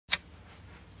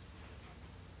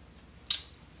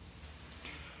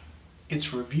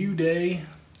It's review day,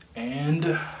 and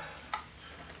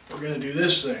we're going to do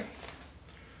this thing.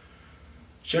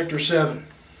 Schecter 7.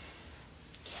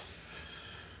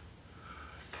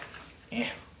 Yeah.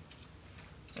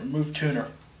 Remove tuner.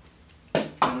 I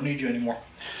don't need you anymore.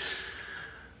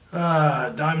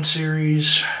 Diamond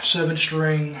Series,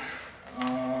 7-string.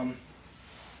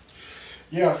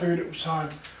 Yeah, I figured it was time.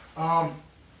 I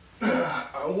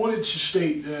wanted to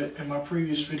state that in my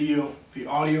previous video, the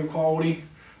audio quality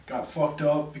got fucked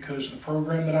up because the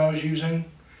program that I was using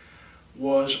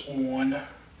was on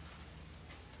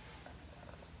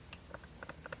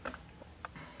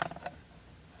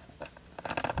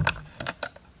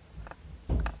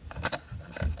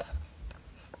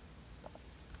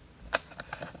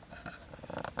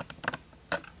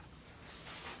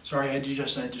sorry, I had to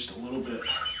adjust that just a little bit.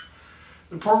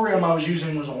 The program I was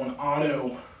using was on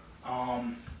auto.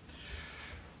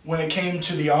 When it came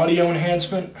to the audio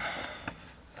enhancement,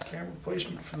 camera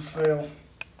placement for the fail.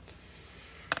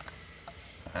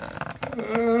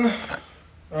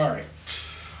 Alright.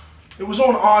 It was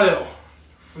on auto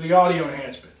for the audio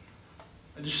enhancement.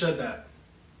 I just said that.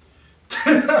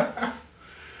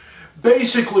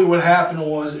 Basically what happened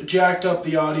was it jacked up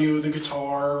the audio of the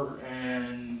guitar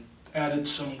and added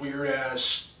some weird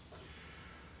ass,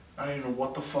 I don't even know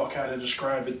what the fuck how to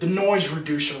describe it. The noise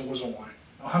reducer was on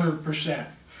 100%.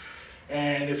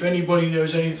 And if anybody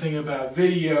knows anything about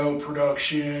video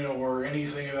production or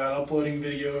anything about uploading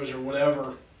videos or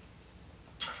whatever,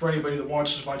 for anybody that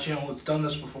watches my channel that's done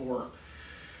this before,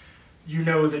 you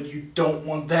know that you don't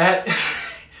want that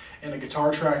in a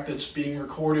guitar track that's being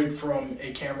recorded from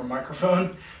a camera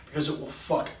microphone, because it will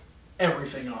fuck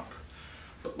everything up.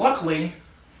 But luckily,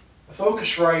 the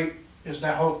Focusrite is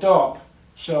now hooked up,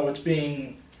 so it's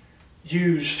being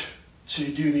used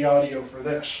to do the audio for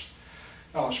this.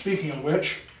 Speaking of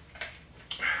which,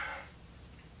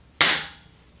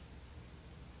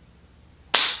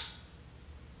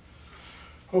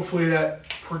 hopefully that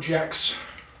projects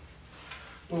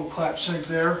a little clap sync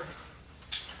there.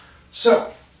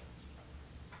 So,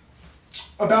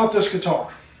 about this guitar.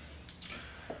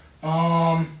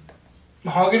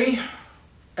 Mahogany,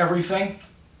 everything.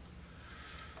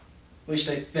 At least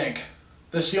I think.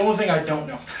 That's the only thing I don't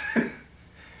know.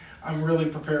 I'm really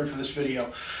prepared for this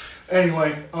video.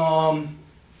 Anyway,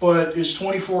 but it's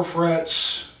 24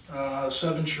 frets,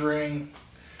 7-string,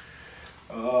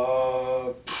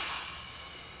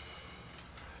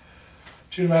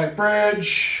 Tune-O-Matic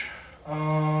bridge,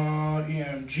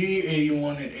 EMG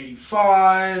 81 and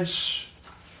 85s,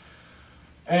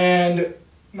 and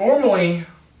normally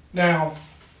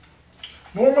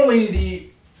the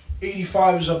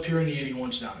 85 is up here and the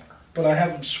 81's down there, but I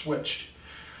have them switched.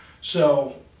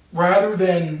 So rather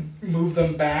than move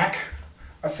them back,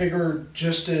 I figured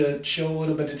just to show a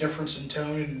little bit of difference in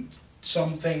tone and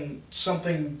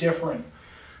something different,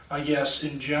 I guess,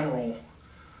 in general,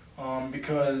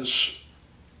 because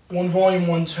one volume,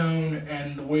 one tone,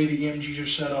 and the way the EMGs are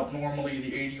set up, normally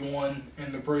the 81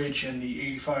 in the bridge and the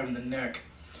 85 in the neck.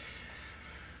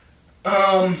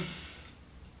 I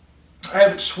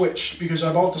have it switched because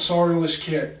I bought the solderless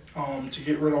kit to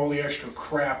get rid of all the extra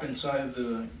crap inside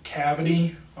the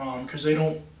cavity, because they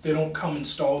don't come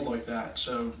installed like that.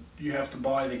 So you have to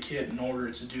buy the kit in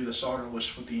order to do the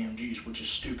solderless with the EMGs, which is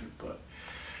stupid. But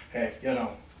hey, you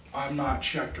know, I'm not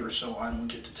Schecter, so I don't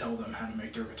get to tell them how to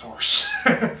make their guitars.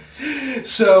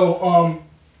 So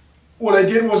what I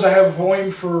did was I have a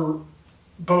volume for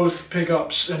both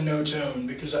pickups and no tone,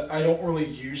 because I don't really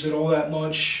use it all that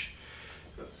much.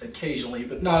 Occasionally,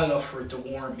 but not enough for it to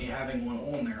warrant me having one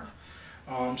on there.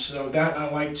 So that I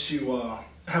like to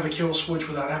have a kill switch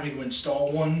without having to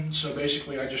install one. So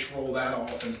basically I just roll that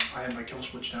off and I have my kill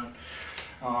switch down.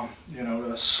 You know,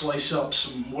 to slice up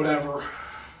some whatever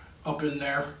up in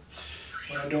there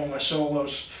when I'm doing my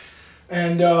solos.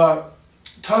 And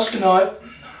Tusq nut,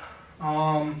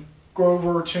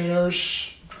 Grover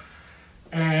tuners,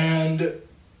 and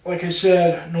like I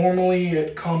said, normally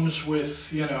it comes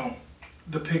with, you know,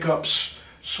 the pickups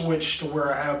switched to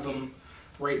where I have them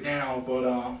right now, but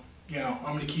you know,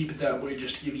 I'm going to keep it that way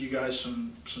just to give you guys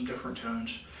some different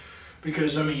tones,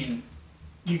 because I mean,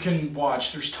 you can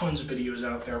watch, there's tons of videos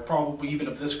out there, probably even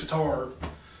of this guitar,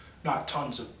 not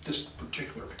tons of this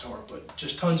particular guitar, but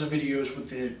just tons of videos with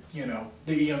the, you know,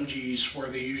 the EMGs where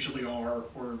they usually are,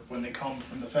 or when they come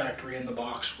from the factory in the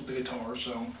box with the guitar.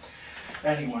 So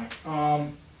anyway,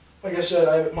 like I said,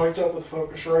 I have it mic'd up with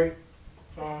Focusrite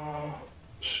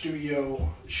studio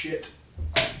shit.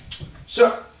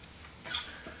 So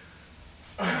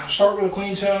start with a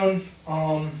clean tone.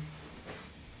 Add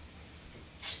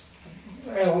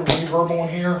a little reverb on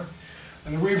here.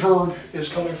 And the reverb is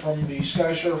coming from the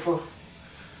Sky Surfer.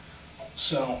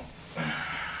 So,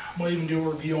 I might even do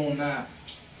a review on that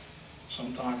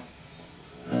sometime.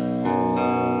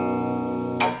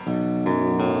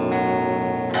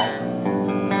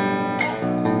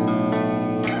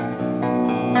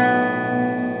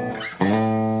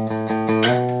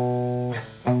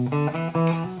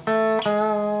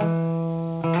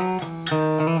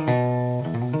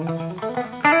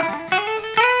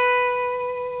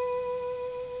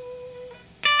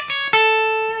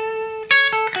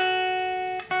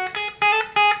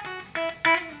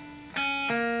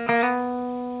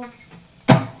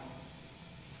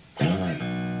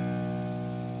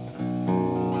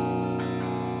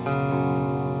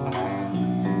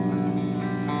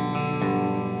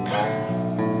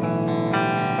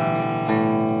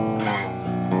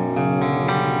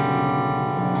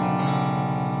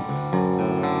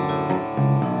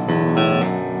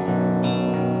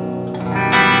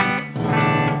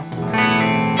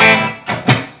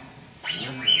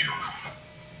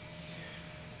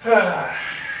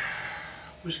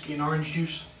 Whiskey and orange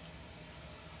juice.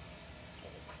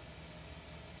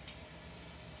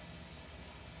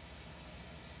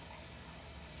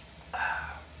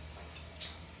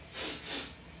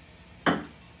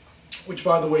 Which,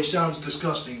 by the way, sounds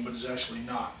disgusting, but is actually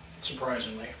not,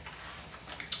 surprisingly.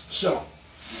 So,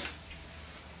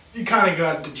 you kind of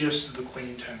got the gist of the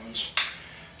clean tones.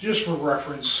 Just for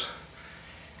reference,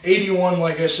 81,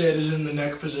 like I said, is in the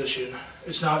neck position.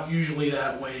 It's not usually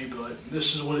that way, but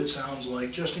this is what it sounds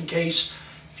like. Just in case,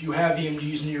 if you have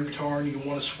EMGs in your guitar and you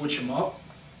want to switch them up,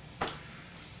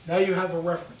 now you have a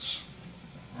reference.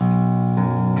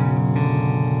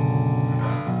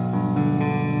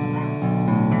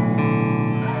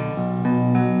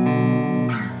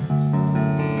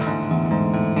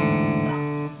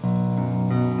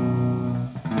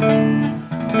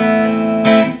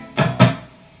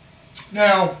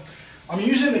 Now, I'm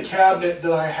using the cabinet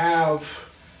that I have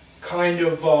kind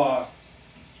of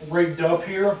rigged up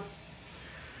here.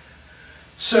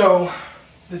 So,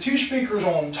 the two speakers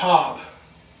on top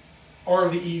are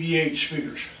the EVH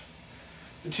speakers.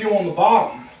 The two on the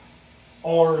bottom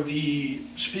are the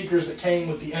speakers that came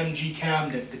with the MG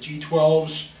cabinet, the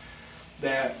G12s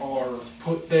that are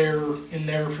put there in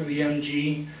there for the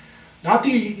MG. Not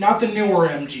the newer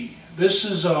MG. This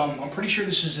is, I'm pretty sure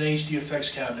this is an HD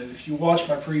effects cabinet. If you watch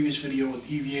my previous video with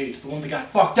EVH, the one that got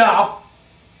fucked up.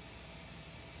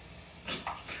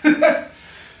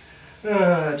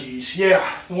 Jeez, yeah,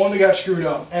 the one that got screwed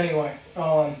up. Anyway,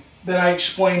 then I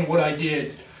explained what I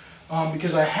did.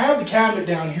 Because I had the cabinet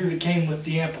down here that came with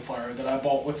the amplifier that I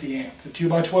bought with the amp, the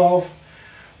 2x12.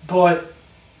 But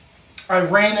I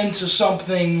ran into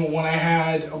something when I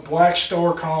had a Black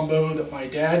Star combo that my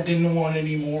dad didn't want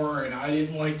anymore, and I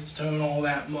didn't like the tone all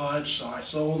that much, so I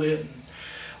sold it. And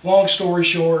long story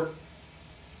short,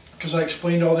 because I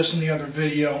explained all this in the other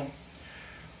video,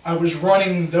 I was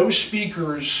running those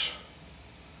speakers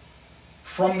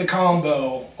from the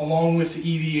combo along with the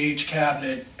EVH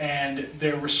cabinet, and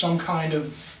there was some kind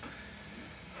of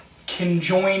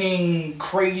conjoining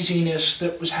craziness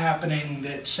that was happening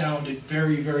that sounded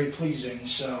very, very pleasing.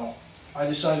 So I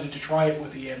decided to try it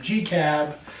with the MG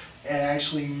cab and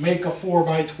actually make a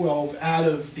 4x12 out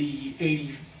of the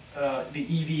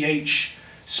EVH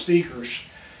speakers,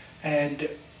 and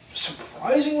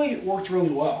surprisingly it worked really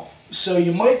well. So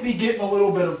you might be getting a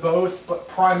little bit of both, but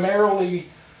primarily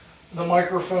the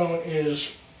microphone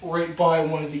is right by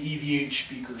one of the EVH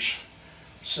speakers.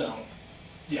 So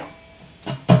yeah,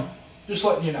 just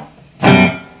letting you know.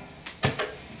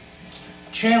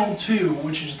 Channel 2,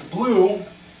 which is the blue,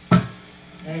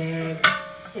 and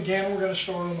again we're going to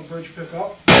start on the bridge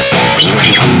pickup.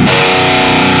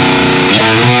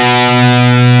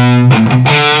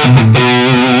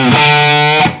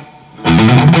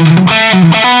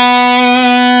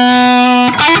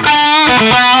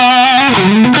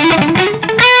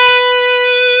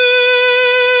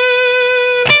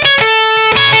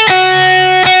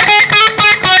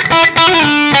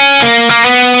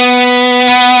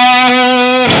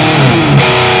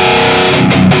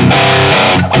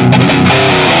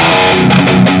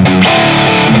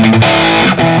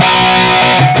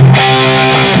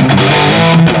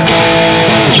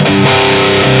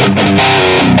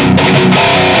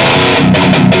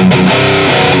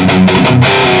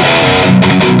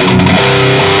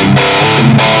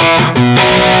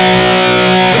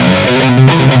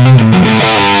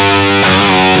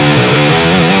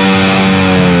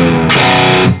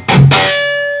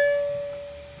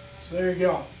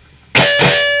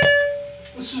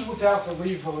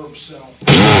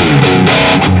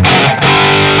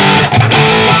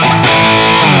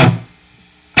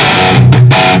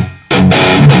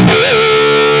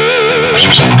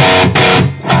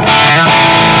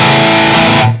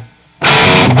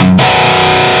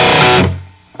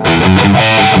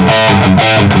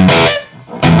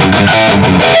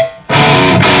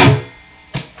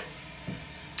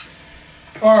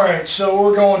 So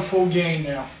we're going full gain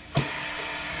now.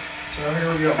 So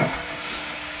here we go.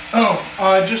 Oh,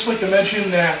 I'd just like to mention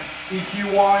that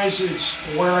EQ-wise, it's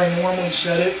where I normally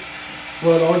set it,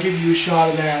 but I'll give you a shot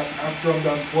of that after I'm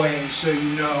done playing, so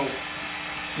you know,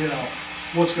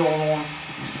 what's going on.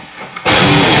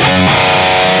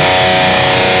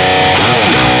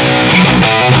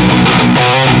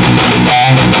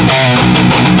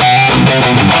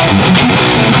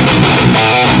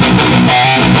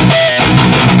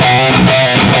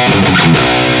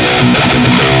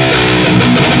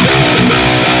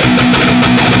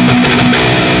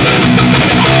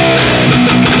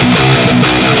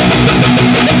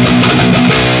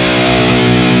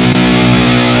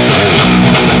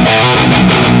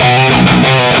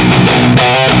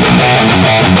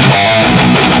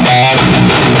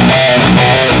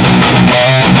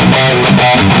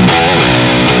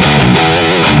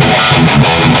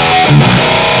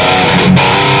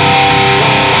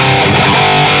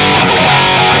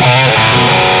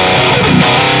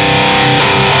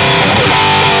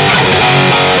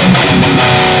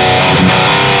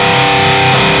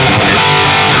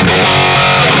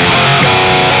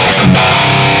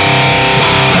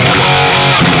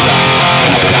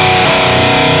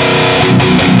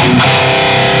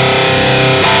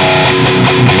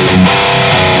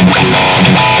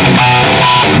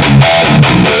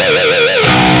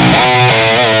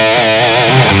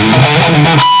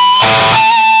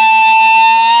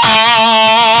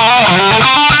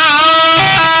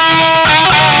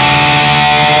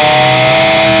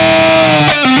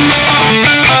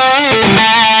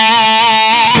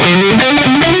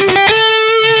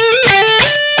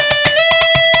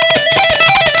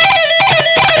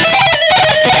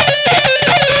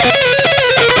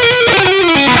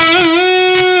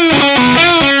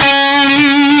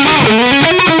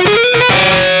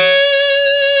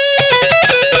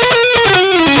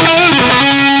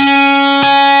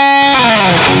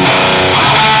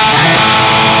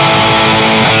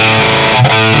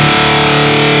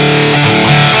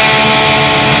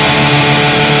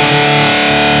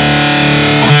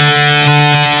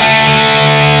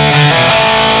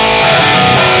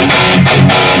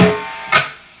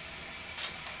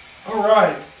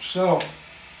 So,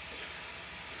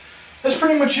 that's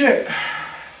pretty much it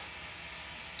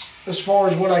as far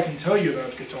as what I can tell you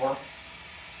about the guitar.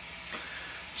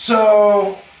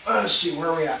 So, let's see, where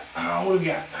are we at? What do we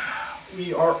got?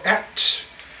 We are at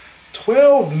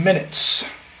 12 minutes.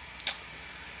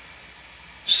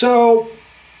 So,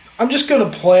 I'm just going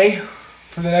to play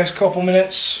for the next couple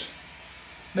minutes,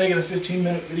 make it a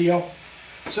 15-minute video.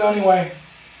 So anyway,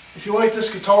 if you like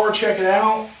this guitar, check it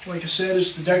out. Like I said,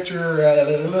 it's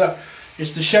the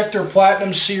it's the Schecter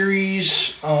Platinum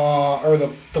Series, or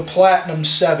the Platinum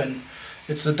 7.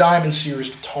 It's the Diamond Series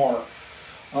guitar.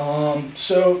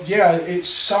 So yeah, it's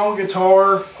a solid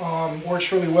guitar.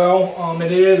 Works really well.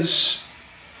 It is,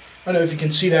 I don't know if you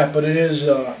can see that, but it is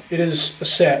a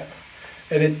set,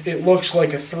 and it looks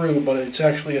like a Thru, but it's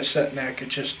actually a set neck. It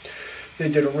just, they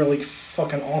did a really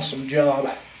fucking awesome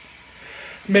job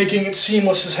making it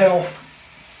seamless as hell.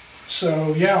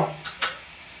 So yeah,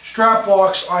 strap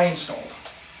locks I installed.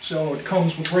 So it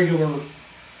comes with regular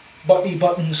buttony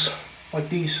buttons like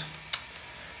these,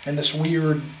 and this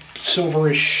weird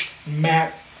silverish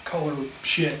matte color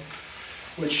shit,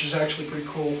 which is actually pretty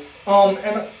cool.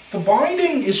 And the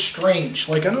binding is strange.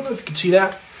 Like, I don't know if you can see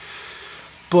that,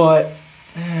 but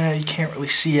you can't really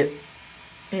see it.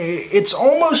 It's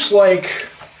almost like,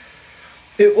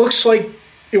 it looks like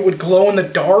it would glow in the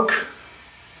dark,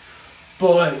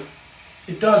 but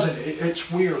it doesn't.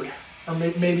 It's weird. Or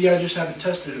maybe I just haven't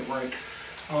tested it right.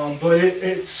 But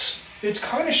it's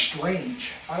kind of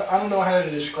strange. I don't know how to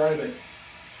describe it.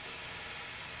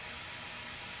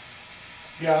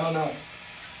 Yeah, I don't know.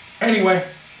 Anyway.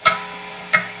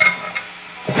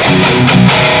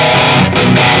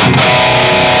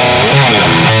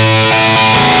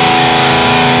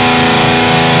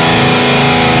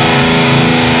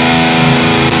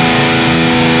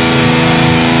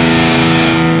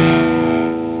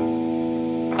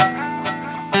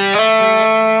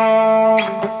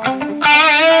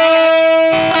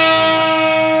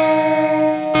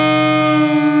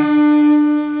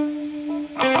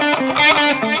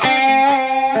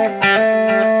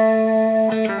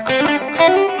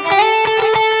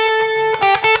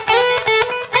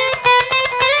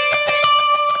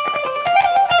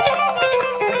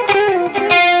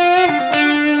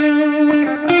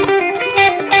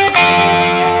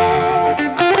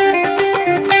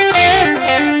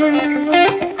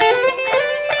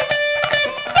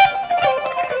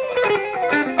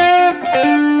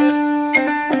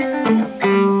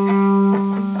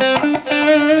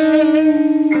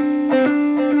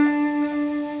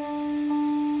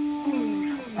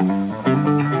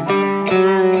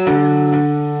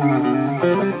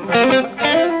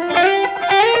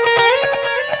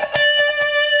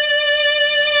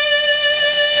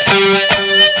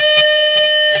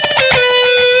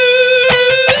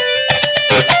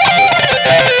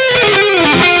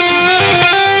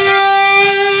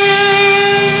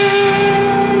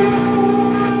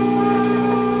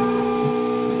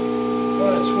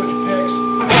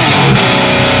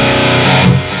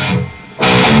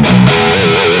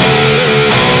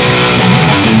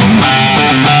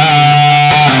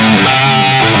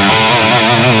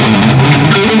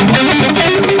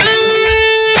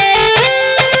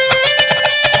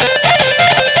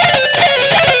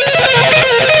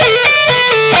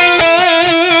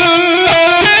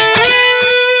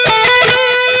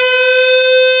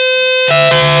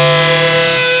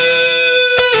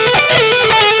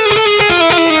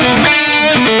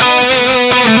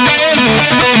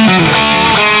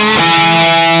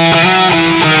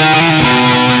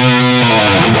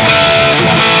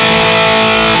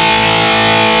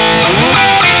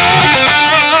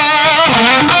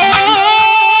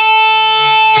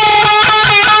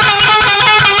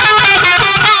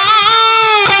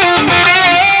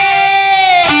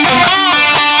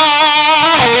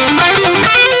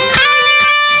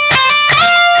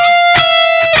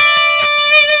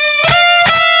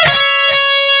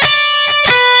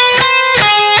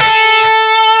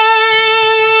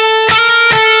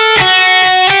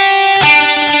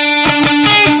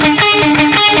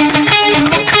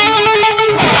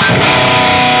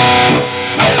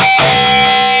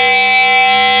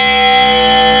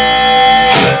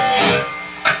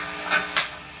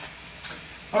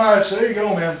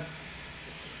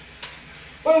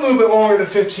 Went a little bit longer than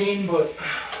 15, but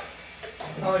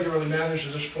I don't think it really matters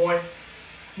at this point.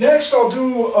 Next, I'll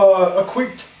do a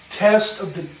quick test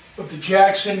of the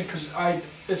Jackson, because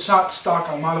it's not stock.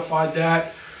 I modified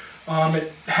that.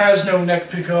 It has no neck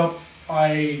pickup.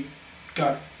 I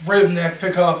got rid of the neck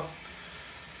pickup.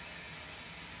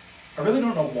 I really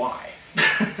don't know why.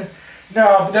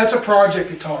 No, but that's a project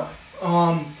guitar.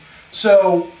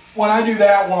 So when I do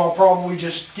that one, I'll probably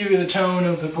just give you the tone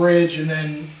of the bridge and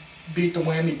then beat the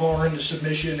whammy bar into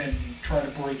submission and try to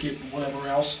break it and whatever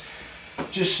else.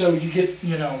 Just so you get,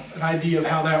 you know, an idea of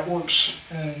how that works,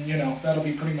 and you know, that'll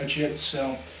be pretty much it.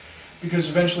 So, because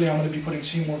eventually I'm going to be putting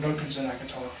Seymour Duncans in that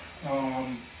guitar,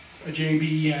 a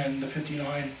JB and the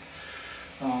 59.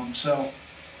 So,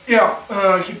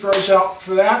 yeah, keep your eyes out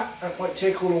for that. That might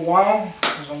take a little while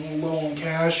because I'm a little low on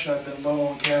cash. I've been low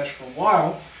on cash for a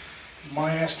while because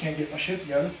my ass can't get my shit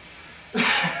together.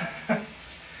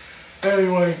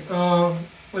 Anyway,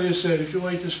 like I said, if you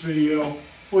like this video,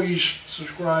 please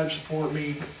subscribe, support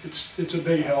me. It's a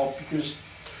big help because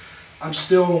I'm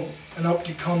still an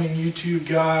up-and-coming YouTube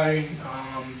guy.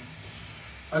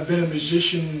 I've been a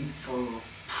musician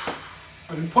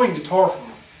I've been playing guitar for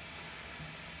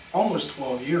almost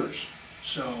 12 years.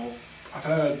 So I've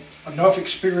had enough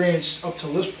experience up to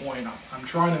this point. I'm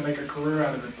trying to make a career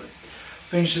out of it, but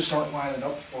things just aren't lining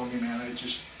up for me, man.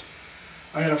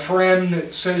 I had a friend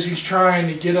that says he's trying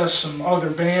to get us some other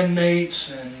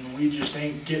bandmates, and we just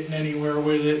ain't getting anywhere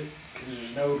with it because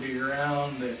there's nobody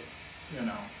around that, you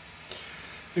know,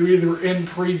 they're either in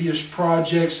previous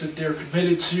projects that they're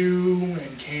committed to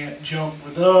and can't jump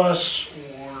with us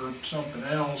or something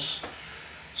else.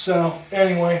 So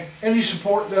anyway, any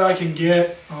support that I can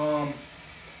get,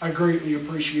 I greatly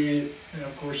appreciate it. And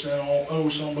of course, I don't owe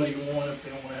somebody one if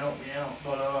they want to help me out.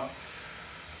 But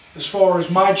as far as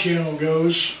my channel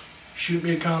goes, shoot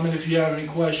me a comment if you have any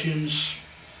questions.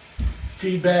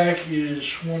 Feedback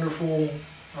is wonderful,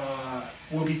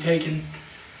 will be taken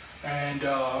and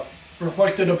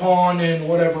reflected upon and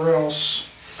whatever else.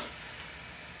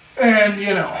 And,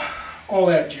 you know, all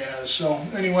that jazz. So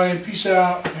anyway, peace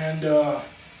out, and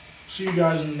see you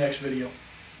guys in the next video.